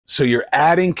So you're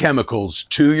adding chemicals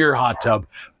to your hot tub,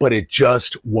 but it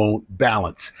just won't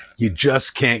balance. You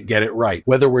just can't get it right.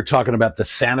 Whether we're talking about the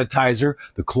sanitizer,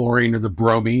 the chlorine or the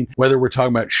bromine, whether we're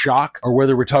talking about shock, or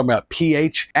whether we're talking about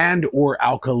pH and or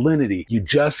alkalinity, you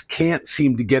just can't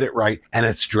seem to get it right, and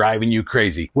it's driving you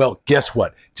crazy. Well, guess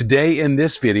what? Today in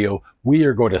this video, we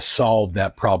are going to solve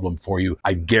that problem for you.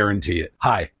 I guarantee it.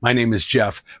 Hi, my name is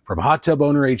Jeff from Hot Tub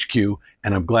Owner HQ,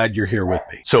 and I'm glad you're here with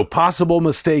me. So possible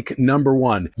mistake number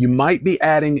one, you might be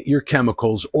adding your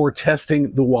chemicals or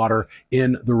testing the water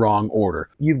in the wrong order.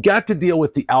 You've got to deal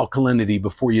with the alkalinity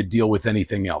before you deal with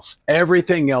anything else.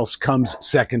 Everything else comes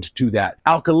second to that.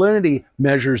 Alkalinity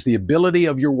measures the ability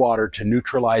of your water to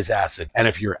neutralize acid. And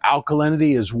if your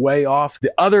alkalinity is way off,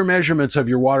 the other measurements of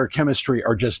your water chemistry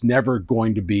are just never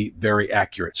going to be very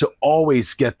accurate. So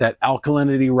always get that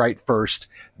alkalinity right first,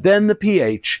 then the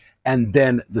pH, and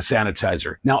then the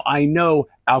sanitizer. Now, I know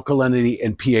alkalinity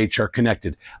and pH are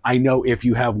connected. I know if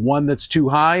you have one that's too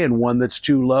high and one that's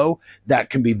too low, that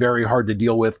can be very hard to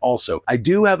deal with also. I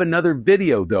do have another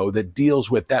video, though, that deals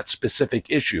with that specific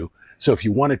issue. So if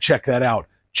you want to check that out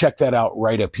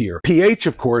right up here. pH,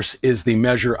 of course, is the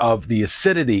measure of the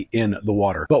acidity in the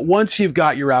water. But once you've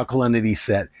got your alkalinity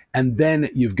set, and then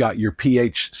you've got your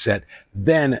pH set,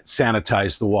 then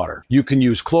sanitize the water. You can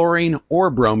use chlorine or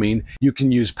bromine. You can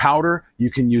use powder.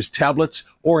 You can use tablets,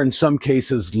 or in some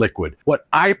cases, liquid. What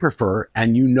I prefer,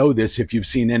 and you know this if you've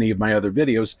seen any of my other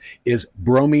videos, is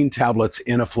bromine tablets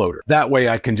in a floater. That way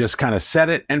I can just kind of set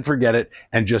it and forget it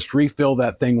and just refill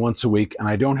that thing once a week, and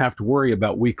I don't have to worry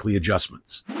about weekly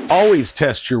adjustments. Always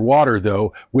test your water,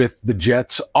 though, with the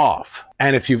jets off.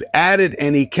 And if you've added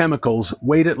any chemicals,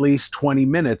 wait at least 20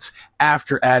 minutes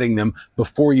after adding them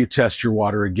before you test your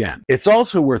water again. It's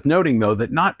also worth noting, though,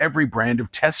 that not every brand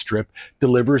of test strip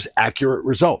delivers accurate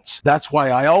results. That's why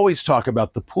I always talk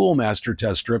about the Pool Master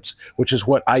test strips, which is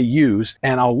what I use,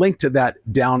 and I'll link to that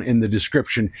down in the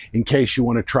description in case you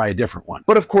want to try a different one.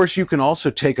 But of course, you can also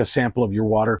take a sample of your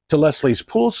water to Leslie's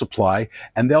Pool Supply,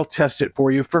 and they'll test it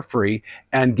for you for free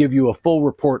and give you a full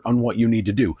report on what you need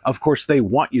to do. Of course, they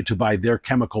want you to buy their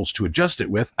chemicals to adjust it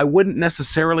with. I wouldn't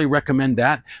necessarily recommend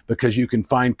that because you can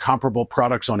find comparable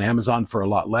products on Amazon for a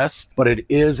lot less, but it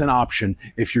is an option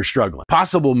if you're struggling.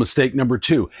 Possible mistake number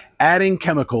two, adding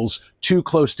chemicals too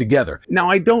close together. Now,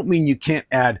 I don't mean you can't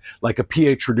add like a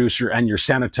pH reducer and your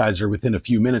sanitizer within a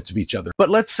few minutes of each other, but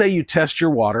let's say you test your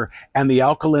water and the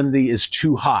alkalinity is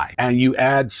too high and you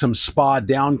add some spa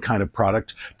down kind of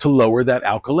product to lower that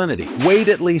alkalinity. Wait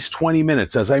at least 20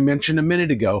 minutes, as I mentioned a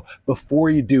minute ago, before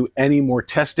you do any more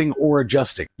testing or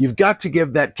adjusting. You've got to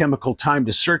give that chemical time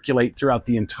to circulate throughout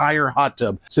the entire hot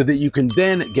tub so that you can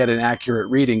then get an accurate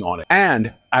reading on it.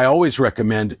 And I always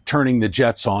recommend turning the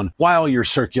jets on while you're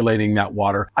circulating that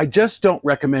water. I just don't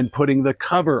recommend putting the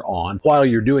cover on while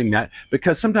you're doing that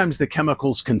because sometimes the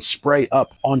chemicals can spray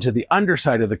up onto the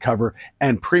underside of the cover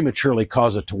and prematurely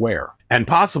cause it to wear. And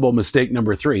possible mistake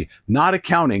number three, not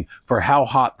accounting for how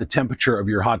hot the temperature of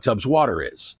your hot tub's water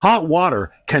is. Hot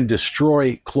water can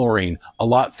destroy chlorine a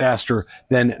lot faster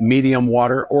than medium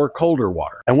water or colder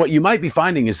water. And what you might be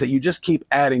finding is that you just keep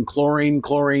adding chlorine,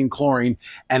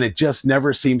 and it just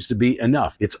never seems to be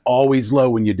enough. It's always low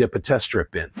when you dip a test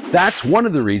strip in. That's one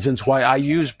of the reasons why I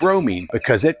use bromine,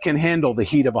 because it can handle the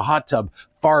heat of a hot tub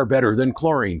far better than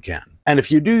chlorine can. And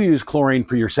if you do use chlorine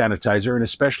for your sanitizer, and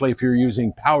especially if you're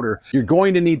using powder, you're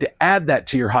going to need to add that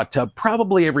to your hot tub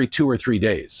probably every 2 or 3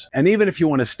 days. And even if you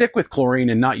want to stick with chlorine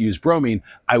and not use bromine,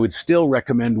 I would still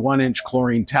recommend 1-inch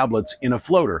chlorine tablets in a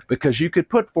floater because you could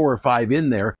put 4 or 5 in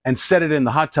there and set it in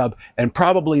the hot tub and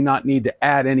probably not need to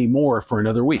add any more for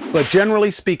another week. But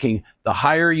generally speaking, the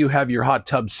higher you have your hot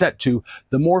tub set to,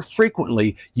 the more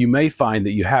frequently you may find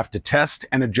that you have to test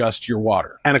and adjust your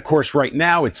water. And of course, right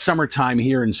now it's summertime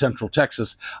here in Central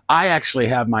Texas. I actually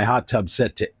have my hot tub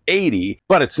set to 80,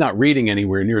 but it's not reading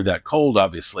anywhere near that cold,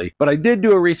 obviously. But I did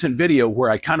do a recent video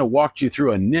where I kind of walked you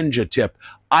through a ninja tip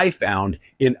I found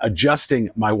in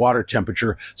adjusting my water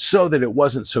temperature so that it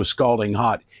wasn't so scalding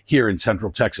hot here in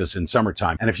Central Texas in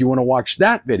summertime. And if you want to watch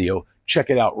that video, check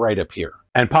it out right up here.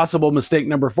 And possible mistake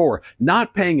number 4,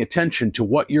 not paying attention to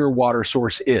what your water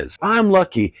source is. I'm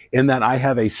lucky in that I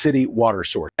have a city water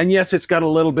source. And yes, it's got a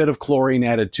little bit of chlorine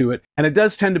added to it, and it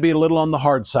does tend to be a little on the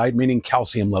hard side, meaning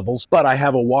calcium levels, but I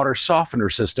have a water softener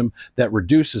system that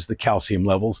reduces the calcium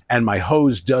levels, and my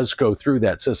hose does go through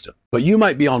that system. But you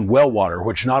might be on well water,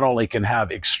 which not only can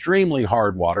have extremely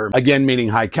hard water, again meaning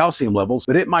high calcium levels,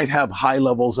 but it might have high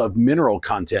levels of mineral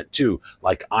content too,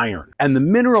 like iron. And the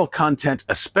mineral content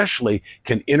especially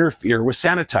can interfere with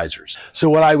sanitizers. So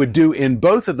what I would do in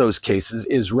both of those cases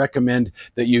is recommend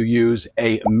that you use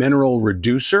a mineral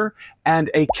reducer and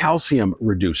a calcium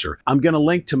reducer. I'm going to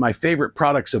link to my favorite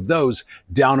products of those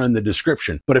down in the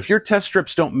description. But if your test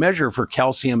strips don't measure for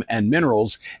calcium and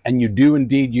minerals, and you do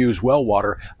indeed use well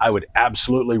water, I would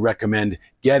absolutely recommend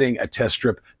getting a test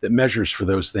strip that measures for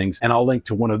those things, and I'll link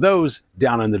to one of those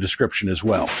down in the description as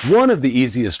well. One of the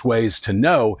easiest ways to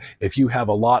know if you have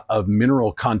a lot of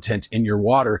mineral content in your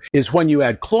water is when you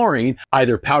add chlorine,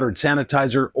 either powdered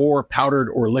sanitizer or powdered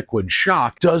or liquid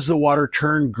shock. Does the water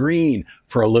turn green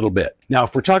for a little bit? Now,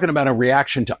 if we're talking about a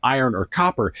reaction to iron or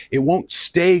copper, it won't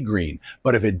stay green.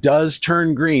 But if it does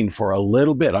turn green for a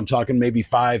little bit, I'm talking maybe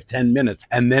 5-10 minutes,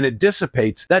 and then it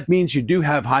dissipates, that means you do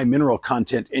have high mineral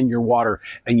content in your water,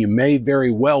 and you may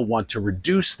very well want to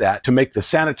reduce that to make the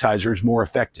sanitizers more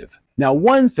effective. Now,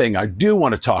 one thing I do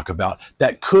want to talk about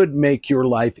that could make your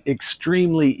life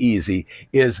extremely easy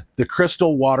is the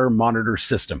crystal water monitor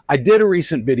system. I did a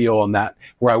recent video on that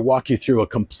where I walk you through a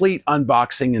complete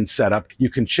unboxing and setup. You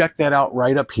can check that out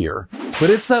right up here.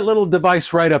 But it's that little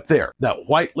device right up there. That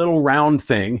white little round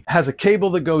thing has a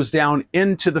cable that goes down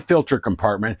into the filter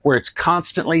compartment where it's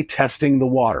constantly testing the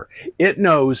water. It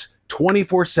knows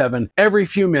 24/7, every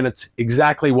few minutes,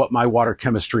 exactly what my water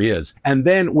chemistry is. And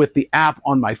then with the app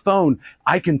on my phone,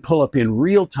 I can pull up in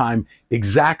real time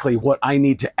exactly what I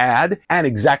need to add and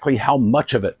exactly how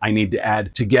much of it I need to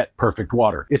add to get perfect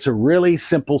water. It's a really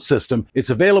simple system. It's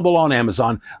available on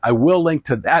Amazon. I will link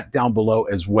to that down below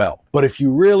as well. But if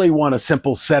you really want a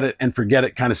simple set it and forget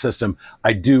it kind of system,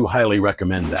 I do highly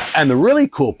recommend that. And the really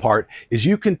cool part is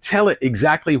you can tell it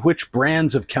exactly which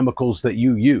brands of chemicals that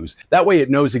you use. That way it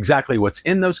knows exactly what's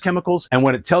in those chemicals. And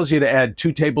when it tells you to add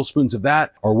 2 tablespoons of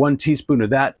that or 1 teaspoon of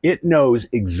that, it knows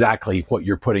exactly what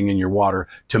you're putting in your water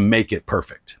to make it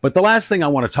perfect. But the last thing I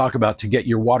want to talk about to get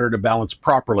your water to balance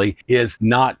properly is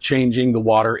not changing the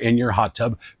water in your hot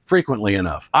tub frequently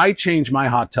enough. I change my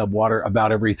hot tub water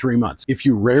about every 3 months. If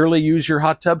you rarely use your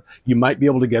hot tub, you might be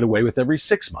able to get away with every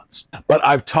 6 months. But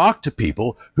I've talked to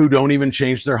people who don't even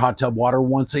change their hot tub water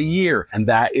once a year, and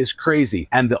that is crazy.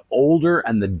 And the older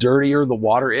and the dirtier the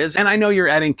water is, and I know you're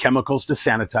adding chemicals to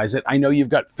sanitize it. I know you've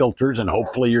got filters and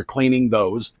hopefully you're cleaning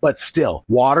those, but still,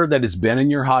 water that has been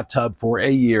in your hot tub for a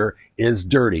year is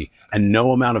dirty, and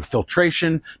no amount of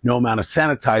filtration, no amount of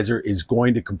sanitizer is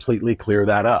going to completely clear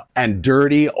that up. And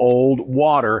dirty old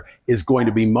water is going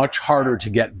to be much harder to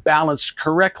get balanced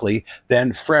correctly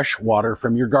than fresh water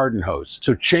from your garden hose.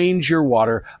 So change your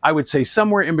water, I would say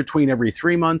somewhere in between every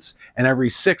 3 months and every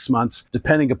 6 months,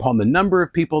 depending upon the number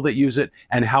of people that use it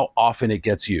and how often it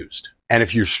gets used. And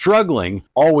if you're struggling,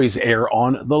 always err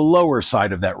on the lower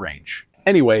side of that range.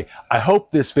 Anyway, I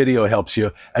hope this video helps you.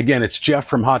 Again, it's Jeff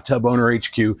from Hot Tub Owner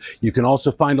HQ. You can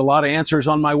also find a lot of answers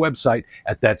on my website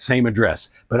at that same address.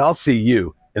 But I'll see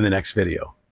you in the next video.